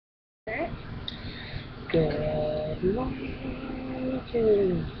Good morning,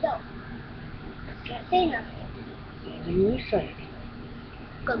 YouTube. So, can't say nothing. What do you say?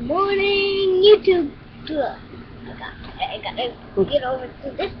 Good morning, YouTube. I gotta get over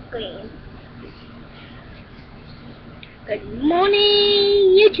to this screen. Good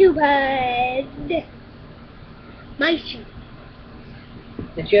morning, YouTubers. My show.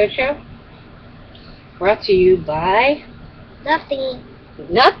 The JoJo? Brought to you by Nothing.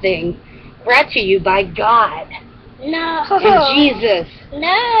 nothing. Brought to you by God No. and Jesus No.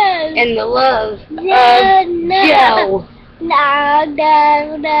 and the love No, of no. Joe. No,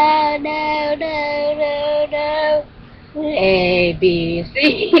 no, no, no, no, no, no. A B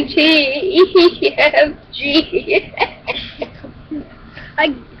C D E F G.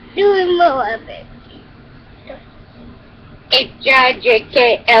 I'm doing more of it. H I J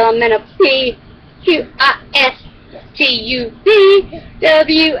K L M N O P Q I S T U V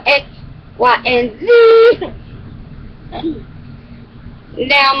W X Y and Z.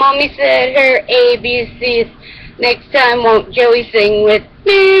 Now mommy said her ABCs. Next time won't Joey sing with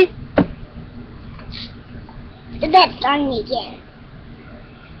me? That's on me again.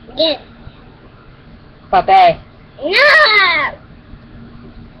 Again. Pape. No!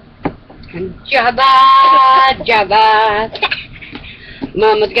 Jabba, Jabba.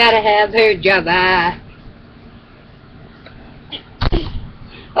 Mama's gotta have her Jabba.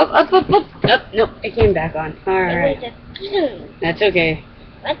 Up. Nope, it came back on. Alright. It was a That's okay.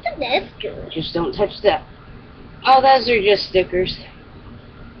 What's a biscuit? Just don't touch that. Oh, those are just stickers.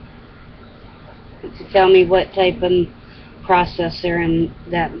 To tell me what type of processor and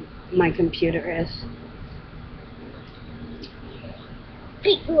that my computer is.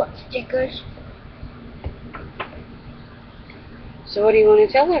 People stickers. So what do you want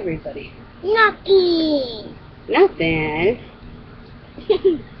to tell everybody? Nothing. Nothing.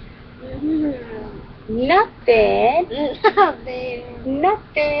 Nothing. Nothing.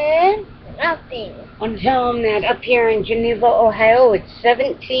 Nothing. Nothing. I want to tell them that up here in Geneva, Ohio, it's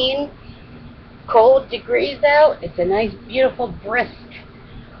 17 cold degrees out. It's a nice, beautiful, brisk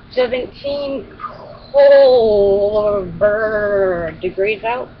 17 cold degrees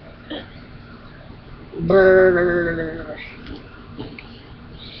out. Brr.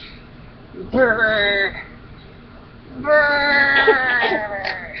 Brr.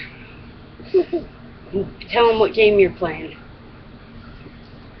 Brr. Tell them what game you're playing.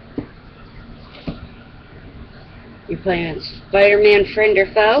 You're playing Spider-Man Friend or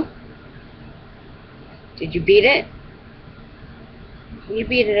Foe? Did you beat it? You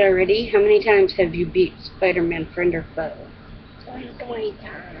beat it already. How many times have you beat Spider-Man Friend or Foe? 3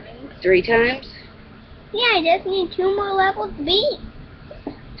 times. 3 times? Yeah, I just need 2 more levels to beat.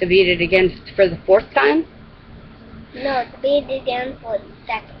 To beat it again for the 4th time? No, to beat it again for the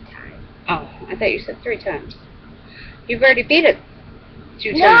 2nd time. Oh, I thought you said 3 times. You've already beat it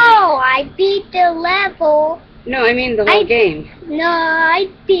 2 No, times. I beat the level. No, I mean the whole game. No, I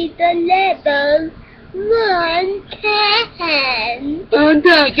beat the level 1 10. I'm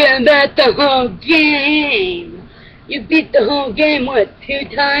talking about the whole game. You beat the whole game, what, 2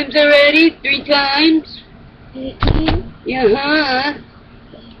 times already? 3 times? Yeah.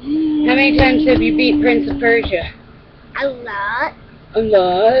 How many times have you beat Prince of Persia? A lot. A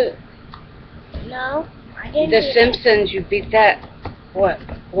lot. No, I didn't. The Simpsons, you beat that, what,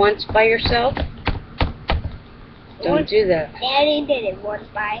 once by yourself? Don't do that. Daddy did it once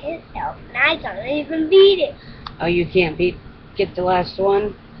by himself, and I can't even beat it. Oh, you can't get the last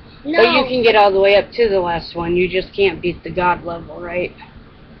one? No. But you can get all the way up to the last one. You just can't beat the God level, right?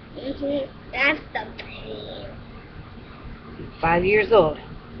 That's the pain. 5 years old,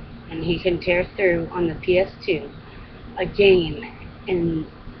 and he can tear through on the PS2 a game in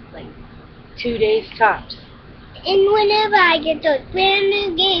like 2 days tops. And whenever I get those brand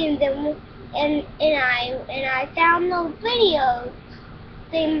new games and I download videos,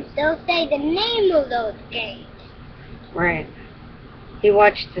 they'll say the name of those games. Right. He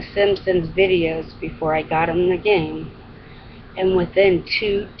watched the Simpsons videos before I got him the game, and within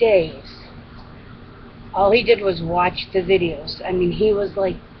 2 days, all he did was watch the videos. I mean, he was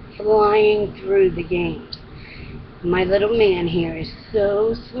like flying through the games. My little man here is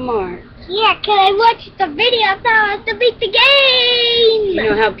so smart. Yeah, 'cause I watched the video so I have to beat the game. You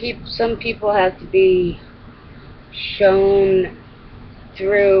know how some people have to be shown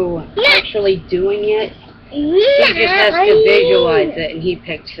through actually doing it? He just has to visualize it, and he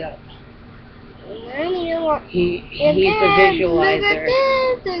picks up. He's a visualizer.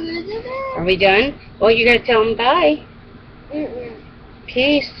 Are we done? Well, you gotta tell him bye.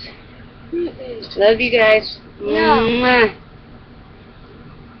 Peace. Love you guys. No. Mwah.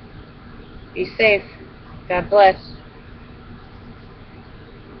 Be safe. God bless.